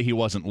the play. He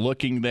wasn't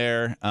looking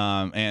there.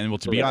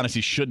 To be honest,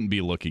 he shouldn't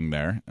be looking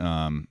there.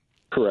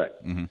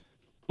 Correct. Mm-hmm.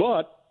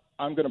 But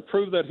I'm going to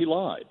prove that he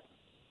lied.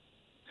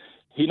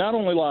 He not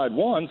only lied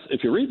once.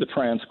 If you read the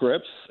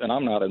transcripts, and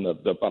I'm not in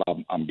but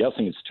I'm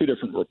guessing it's two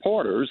different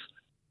reporters,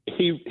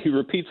 he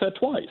repeats that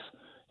twice.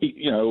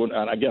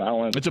 And again, I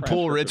don't. It's a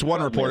pool. It's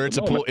one reporter. It's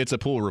a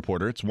pool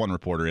reporter. It's one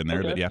reporter in there,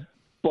 okay. But yeah.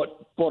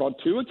 But on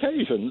two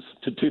occasions,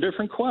 to two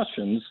different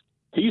questions,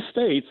 he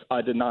states,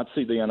 "I did not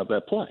see the end of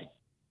that play."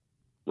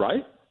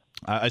 Right?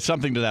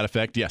 Something to that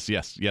effect. Yes,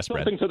 Brad.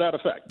 Something to that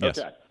effect. Yes.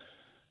 Okay.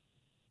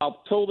 I've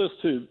told this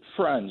to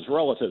friends,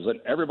 relatives, and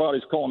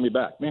everybody's calling me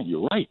back. Man,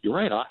 you're right.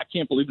 I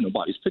can't believe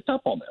nobody's picked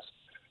up on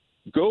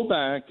this. Go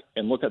back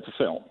and look at the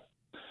film.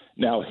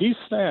 Now, he's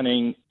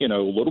standing, a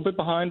little bit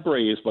behind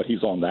Breeze, but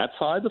he's on that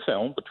side of the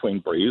film between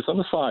Breeze and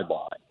the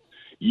sideline.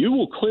 You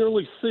will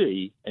clearly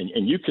see,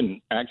 and you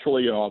can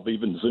actually, I've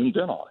even zoomed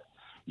in on it,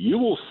 you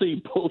will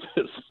see both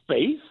his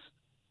face,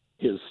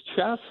 his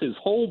chest, his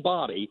whole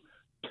body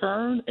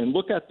turn and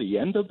look at the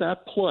end of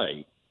that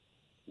play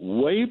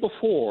way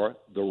before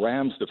the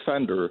Rams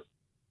defender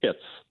hits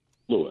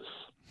Lewis.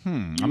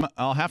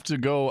 I'll have to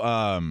go.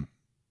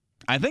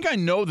 I think I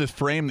know the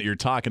frame that you're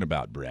talking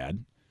about,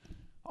 Brad.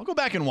 I'll go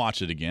back and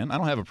watch it again. I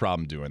don't have a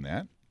problem doing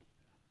that.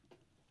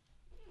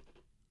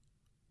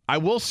 I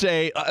will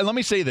say, let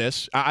me say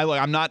this.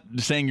 I'm not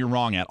saying you're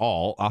wrong at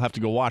all. I'll have to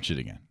go watch it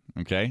again,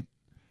 okay?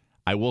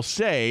 I will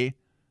say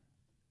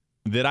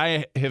that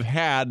I have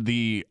had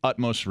the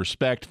utmost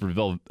respect for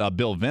Bill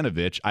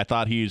Vinovich. I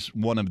thought he's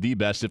one of the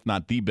best, if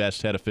not the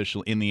best, head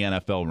official in the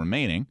NFL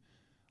remaining.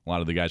 A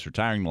lot of the guys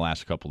retiring the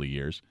last couple of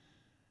years.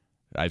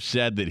 I've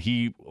said that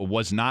he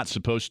was not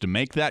supposed to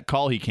make that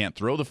call. He can't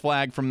throw the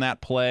flag from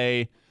that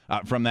play,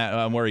 from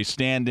that where he's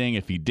standing.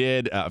 If he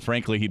did,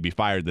 frankly, he'd be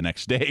fired the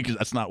next day because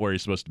that's not where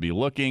he's supposed to be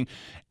looking.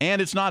 And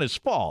it's not his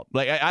fault.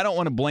 Like I don't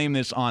want to blame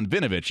this on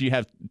Vinovich. You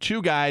have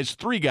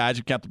three guys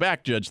who kept the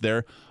back judge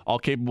there, all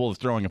capable of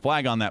throwing a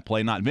flag on that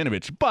play, not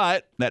Vinovich.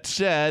 But that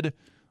said,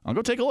 I'll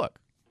go take a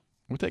look.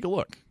 We'll take a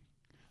look.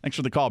 Thanks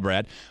for the call,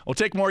 Brad. We'll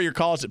take more of your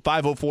calls at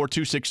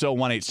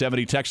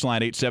 504-260-1870. Text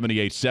line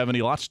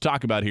 870-870. Lots to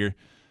talk about here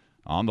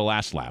on the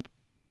last lap.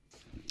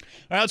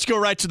 All right, let's go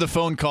right to the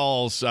phone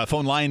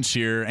lines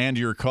here, and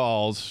your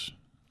calls,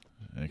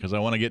 because I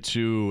want to get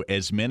to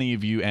as many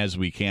of you as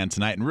we can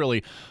tonight, and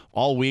really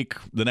all week,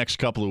 the next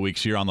couple of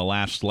weeks here on the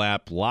last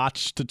lap.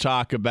 Lots to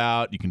talk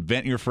about. You can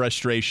vent your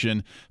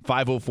frustration.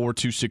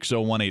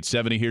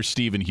 504-260-1870. Here's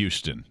Steve in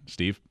Houston.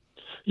 Steve?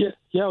 Yeah,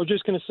 I was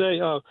just going to say,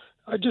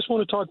 I just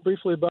want to talk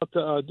briefly about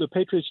the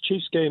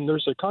Patriots-Chiefs game.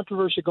 There's a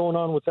controversy going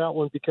on with that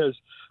one because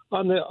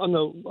on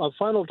the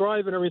final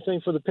drive and everything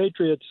for the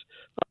Patriots,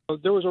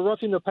 there was a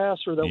roughing the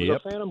passer that was a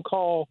phantom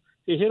call.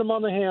 He hit him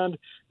on the hand,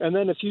 and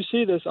then if you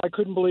see this, I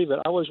couldn't believe it.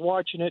 I was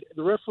watching it.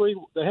 The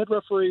head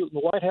referee in the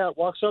white hat,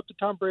 walks up to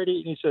Tom Brady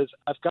and he says,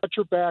 "I've got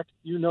your back.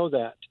 You know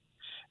that."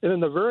 And then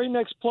the very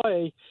next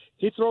play,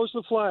 he throws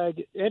the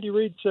flag. Andy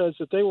Reid says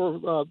that they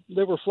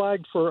were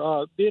flagged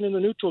for being in the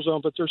neutral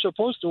zone, but they're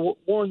supposed to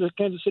warn the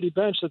Kansas City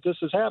bench that this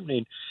is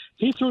happening.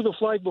 He threw the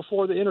flag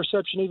before the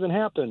interception even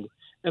happened,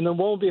 and then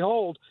lo and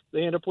behold,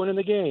 they end up winning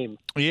the game.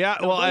 Yeah,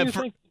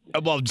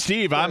 well,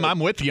 Steve, I'm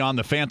with you on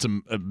the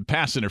phantom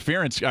pass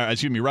interference.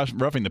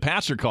 Roughing the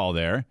passer call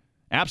there.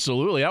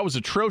 Absolutely, that was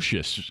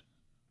atrocious.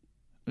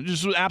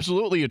 Just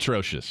absolutely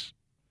atrocious.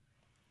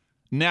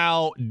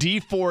 Now, D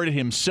Ford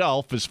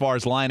himself, as far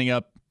as lining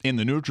up in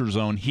the neutral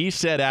zone. He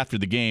said after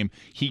the game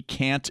he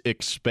can't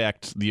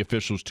expect the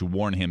officials to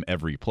warn him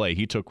every play.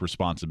 He took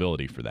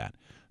responsibility for that.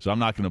 So I'm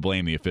not going to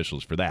blame the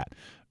officials for that.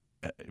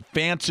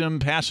 Phantom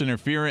pass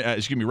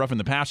interference, roughing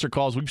the passer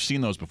calls. We've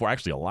seen those before,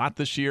 actually a lot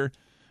this year.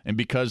 And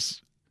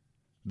because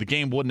the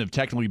game wouldn't have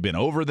technically been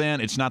over then,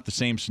 it's not the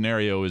same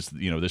scenario as,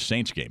 this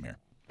Saints game here.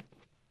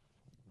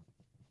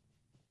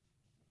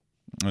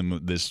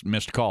 And this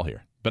missed call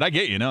here. But I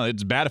get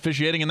it's bad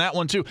officiating in that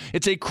one too.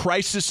 It's a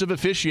crisis of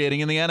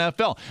officiating in the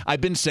NFL.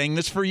 I've been saying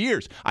this for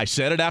years. I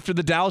said it after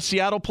the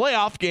Dallas-Seattle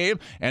playoff game,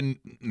 and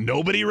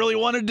nobody really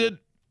wanted to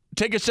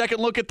take a second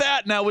look at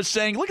that. And I was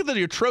saying, look at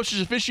the atrocious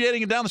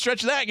officiating down the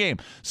stretch of that game.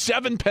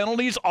 7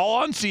 penalties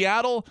all on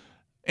Seattle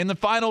in the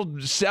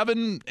final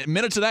 7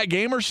 minutes of that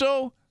game or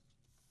so.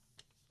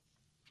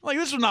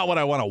 This is not what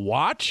I want to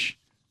watch.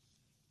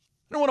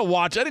 I don't want to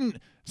watch. I didn't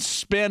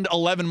spend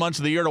 11 months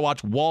of the year to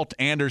watch Walt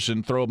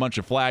Anderson throw a bunch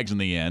of flags in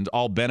the end,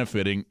 all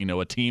benefiting,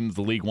 a team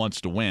the league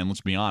wants to win.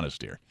 Let's be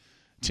honest here.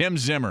 Tim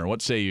Zimmer,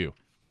 what say you?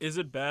 Is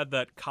it bad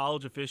that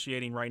college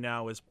officiating right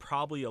now is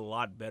probably a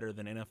lot better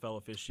than NFL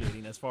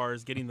officiating as far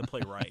as getting the play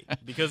right?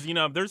 Because,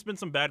 there's been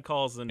some bad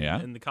calls in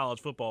the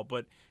college football,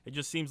 but it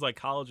just seems like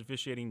college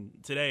officiating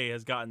today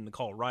has gotten the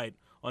call right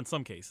on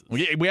some cases.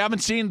 We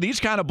haven't seen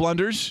these kind of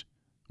blunders.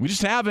 We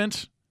just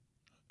haven't.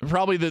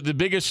 Probably the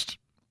biggest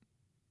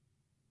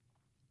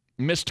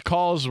missed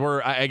calls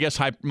were, I guess,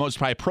 most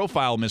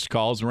high-profile missed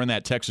calls were in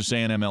that Texas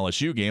A&M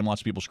LSU game. Lots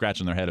of people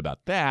scratching their head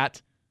about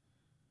that,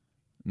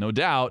 no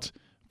doubt.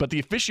 But the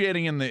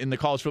officiating in the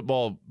college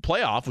football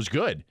playoff was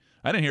good.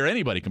 I didn't hear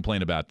anybody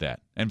complain about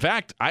that. In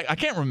fact, I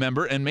can't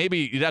remember, and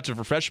maybe you'd have to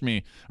refresh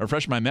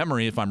my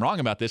memory if I'm wrong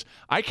about this.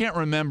 I can't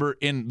remember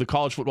in the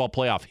college football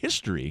playoff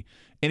history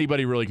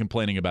anybody really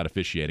complaining about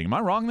officiating. Am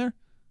I wrong there?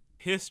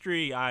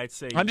 History, I'd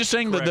say. I'm just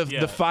saying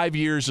the 5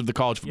 years of the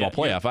college football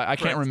playoff. I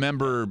can't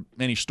remember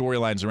any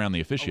storylines around the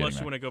officiating. Unless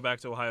you want to go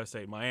back to Ohio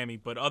State, Miami.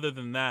 But other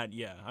than that,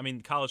 yeah. I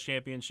mean, college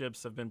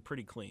championships have been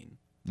pretty clean.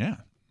 Yeah.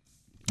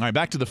 All right,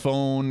 back to the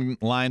phone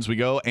lines we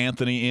go.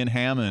 Anthony in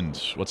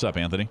Hammond. What's up,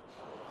 Anthony?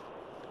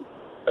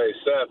 Hey,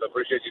 Seth, I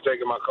appreciate you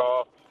taking my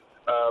call.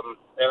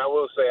 And I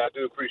will say I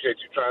do appreciate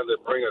you trying to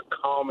bring a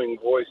calming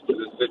voice to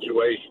this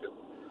situation.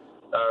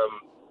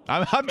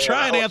 I'm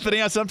trying,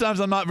 Anthony. Sometimes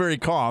I'm not very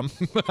calm.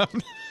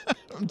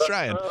 I'm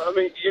trying.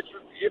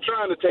 You're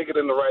trying to take it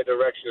in the right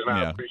direction, and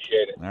I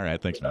appreciate it. All right,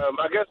 thanks, man.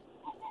 I guess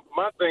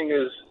my thing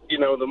is,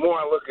 the more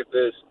I look at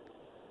this,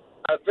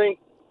 I think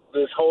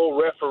this whole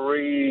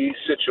referee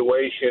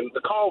situation,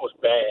 the call was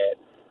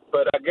bad,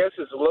 but I guess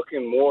it's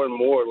looking more and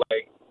more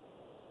like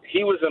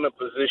he was in a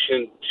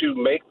position to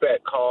make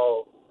that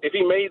call. If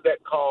he made that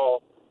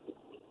call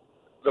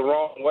the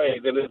wrong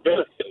way, then it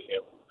benefited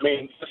him. I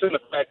mean, just in the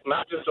fact,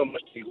 not just so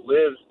much he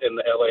lives in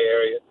the L.A.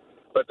 area,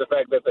 but the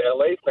fact that the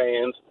L.A.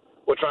 fans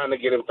were trying to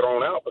get him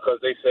thrown out because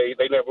they say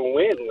they never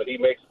win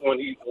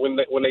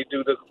when they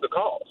do the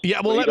calls.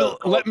 Yeah, well,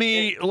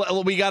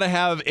 we got to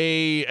have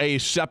a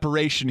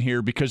separation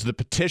here because the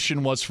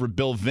petition was for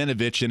Bill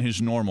Vinovich and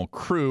his normal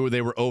crew.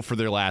 They were 0 for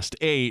their last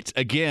 8.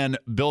 Again,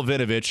 Bill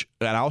Vinovich,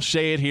 and I'll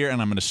say it here, and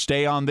I'm going to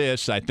stay on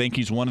this. I think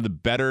he's one of the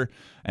better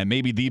and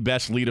maybe the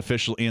best lead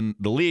official in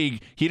the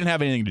league. He didn't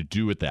have anything to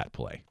do with that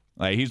play.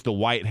 He's the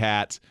white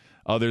hat.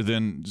 Other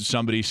than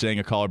somebody saying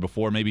a caller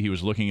before, maybe he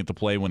was looking at the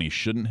play when he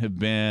shouldn't have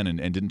been and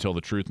didn't tell the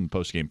truth in the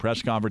post-game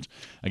press conference.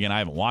 Again, I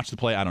haven't watched the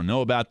play. I don't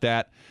know about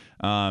that.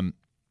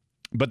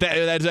 But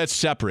that's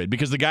separate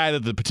because the guy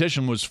that the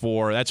petition was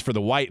for, that's for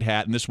the white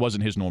hat, and this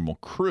wasn't his normal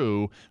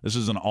crew. This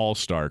is an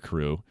all-star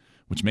crew,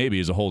 which maybe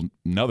is a whole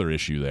nother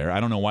issue there.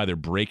 I don't know why they're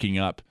breaking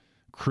up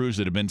crews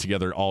that have been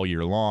together all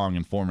year long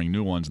and forming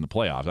new ones in the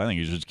playoffs. I think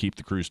you should just keep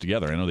the crews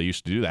together. I know they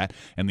used to do that,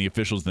 and the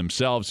officials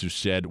themselves who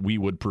said we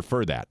would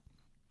prefer that.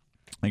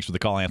 Thanks for the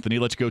call, Anthony.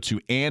 Let's go to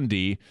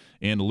Andy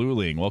in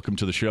Luling. Welcome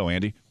to the show,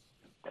 Andy.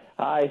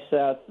 Hi,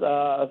 Seth.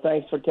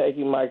 Thanks for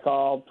taking my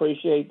call.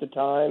 Appreciate the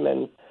time.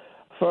 And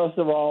first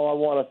of all, I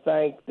want to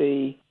thank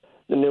the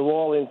New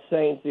Orleans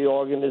Saints, the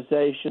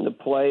organization, the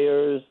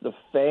players, the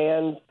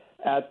fans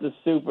at the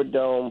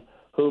Superdome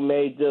who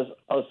made this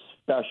a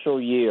special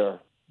year.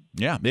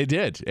 Yeah, they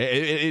did.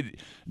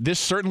 This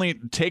certainly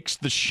takes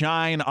the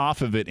shine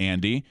off of it,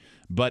 Andy,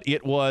 but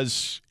it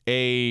was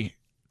a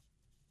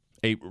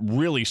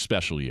really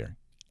special year.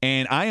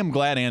 And I am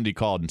glad Andy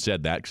called and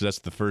said that because that's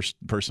the first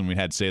person we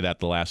had say that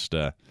the last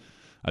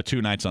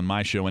 2 nights on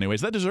my show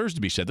anyways. That deserves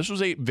to be said. This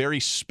was a very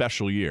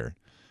special year.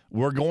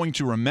 We're going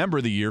to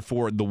remember the year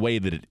for the way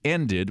that it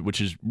ended, which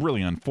is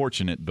really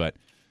unfortunate, but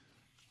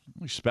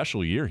really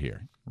special year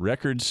here.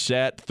 Record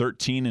set,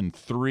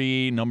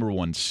 13-3, number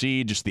 1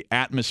 seed. Just the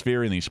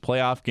atmosphere in these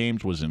playoff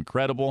games was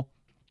incredible.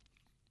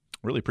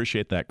 Really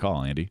appreciate that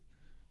call, Andy.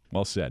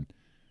 Well said.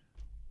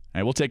 All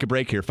right, we'll take a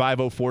break here.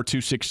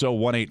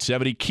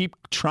 504-260-1870. Keep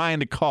trying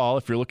to call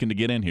if you're looking to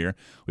get in here.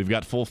 We've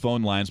got full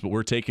phone lines, but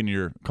we're taking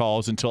your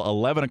calls until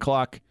 11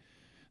 o'clock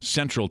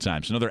Central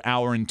Time. So another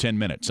hour and 10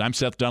 minutes. I'm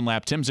Seth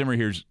Dunlap. Tim Zimmer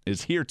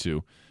is here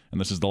too, and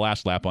this is the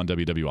last lap on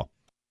WWL.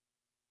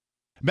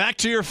 Back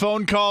to your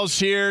phone calls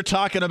here,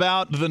 talking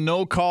about the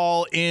no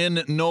call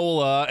in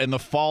NOLA and the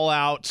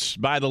fallout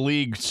by the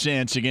league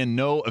since. Again,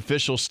 no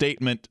official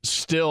statement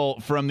still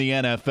from the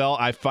NFL.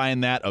 I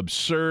find that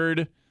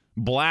absurd,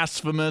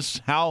 blasphemous.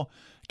 How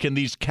can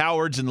these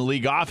cowards in the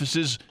league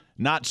offices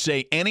not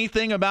say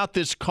anything about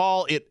this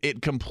call?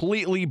 It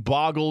completely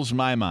boggles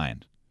my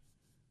mind.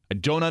 I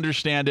don't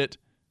understand it.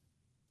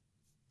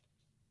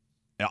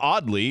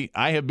 Oddly,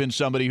 I have been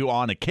somebody who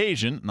on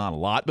occasion, not a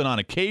lot, but on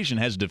occasion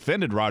has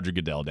defended Roger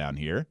Goodell down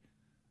here.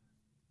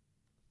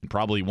 And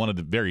probably one of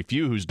the very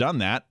few who's done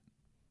that.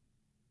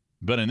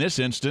 But in this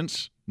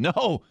instance,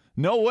 no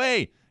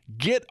way.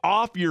 Get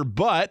off your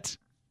butt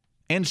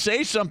and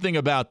say something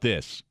about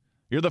this.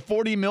 You're the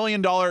 $40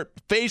 million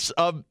face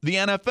of the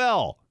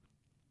NFL.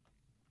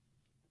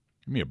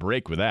 Give me a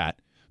break with that.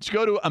 Let's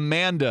go to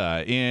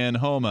Amanda in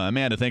Houma.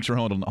 Amanda, thanks for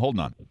holding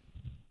on.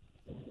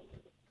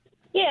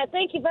 Yeah,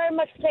 thank you very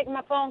much for taking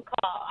my phone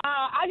call.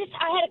 I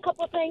had a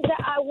couple of things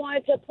that I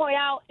wanted to point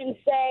out and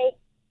say,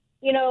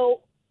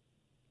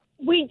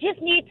 we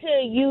just need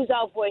to use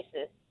our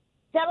voices.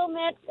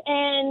 Settlements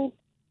and,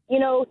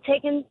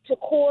 taking to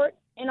court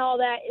and all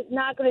that is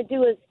not going to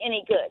do us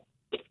any good.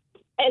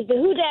 As the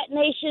Who Dat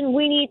Nation,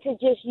 we need to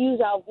just use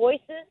our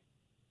voices,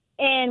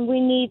 and we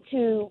need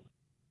to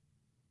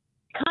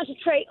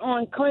concentrate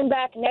on coming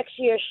back next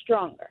year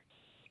stronger.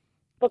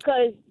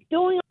 Because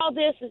doing all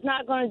this is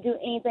not going to do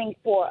anything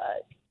for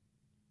us.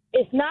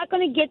 It's not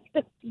going to get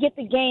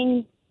the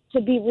game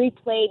to be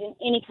replayed in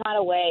any kind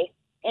of way.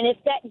 And if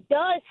that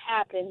does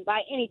happen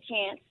by any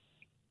chance,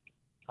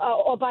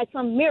 or by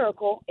some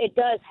miracle, it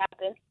does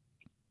happen,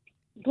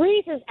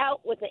 Breeze is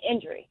out with an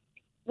injury.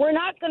 We're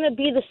not going to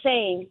be the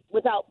same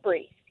without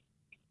Breeze.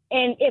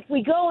 And if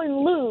we go and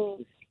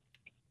lose,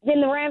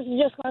 then the Rams are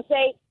just going to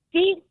say,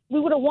 see, we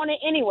would have won it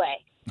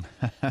anyway.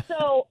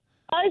 So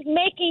us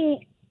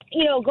making,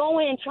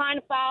 going and trying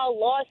to file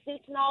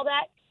lawsuits and all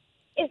that,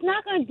 it's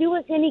not going to do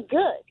us any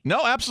good.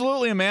 No,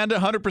 absolutely, Amanda.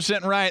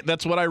 100% right.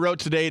 That's what I wrote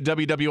today at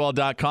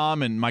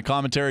WWL.com and my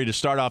commentary to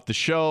start off the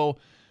show.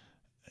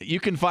 You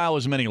can file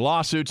as many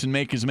lawsuits and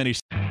make as many.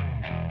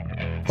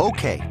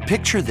 Okay,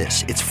 picture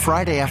this. It's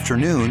Friday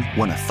afternoon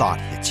when a thought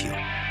hits you.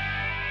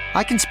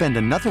 I can spend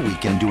another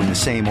weekend doing the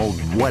same old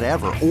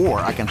whatever,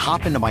 or I can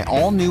hop into my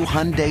all-new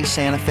Hyundai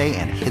Santa Fe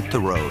and hit the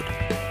road.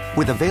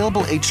 With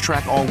available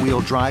H-Track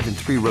all-wheel drive and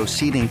 3-row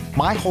seating,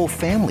 my whole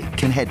family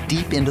can head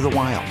deep into the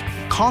wild.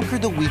 Conquer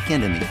the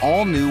weekend in the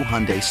all-new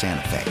Hyundai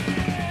Santa Fe.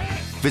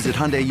 Visit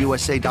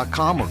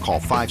HyundaiUSA.com or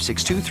call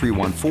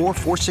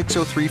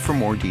 562-314-4603 for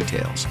more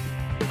details.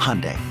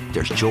 Hyundai,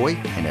 there's joy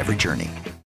in every journey.